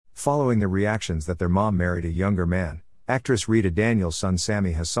Following the reactions that their mom married a younger man, actress Regina Daniels' son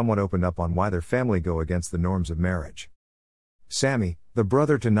Sammy has somewhat opened up on why their family go against the norms of marriage. Sammy, the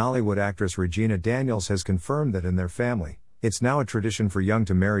brother to Nollywood actress Regina Daniels, has confirmed that in their family, it's now a tradition for young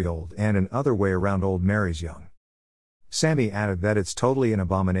to marry old and an other way around, old marries young. Sammy added that it's totally an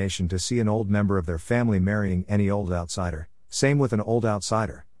abomination to see an old member of their family marrying any old outsider. Same with an old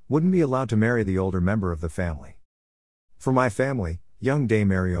outsider, wouldn't be allowed to marry the older member of the family. For my family, young day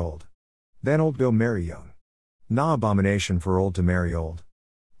marry old. Then old go marry young. Nah, abomination for old to marry old.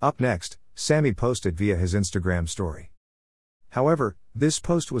 Up next, Sammy posted via his Instagram story. However, this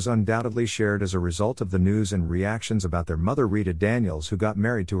post was undoubtedly shared as a result of the news and reactions about their mother Regina Daniels, who got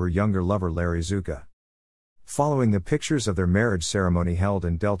married to her younger lover Larry Zuka. Following the pictures of their marriage ceremony held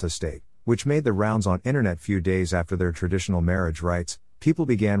in Delta State, which made the rounds on internet few days after their traditional marriage rites, people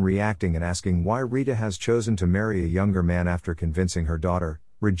began reacting and asking why Rita has chosen to marry a younger man after convincing her daughter,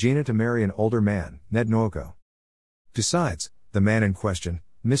 Regina, to marry an older man, Ned Nwoko. Besides, the man in question,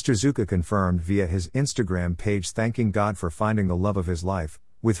 Mr. Zuka, confirmed via his Instagram page thanking God for finding the love of his life,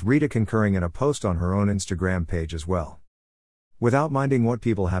 with Rita concurring in a post on her own Instagram page as well. Without minding what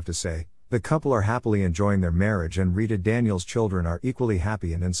people have to say, the couple are happily enjoying their marriage, and Regina Daniels' children are equally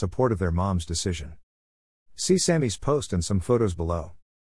happy and in support of their mom's decision. See Sammy's post and some photos below.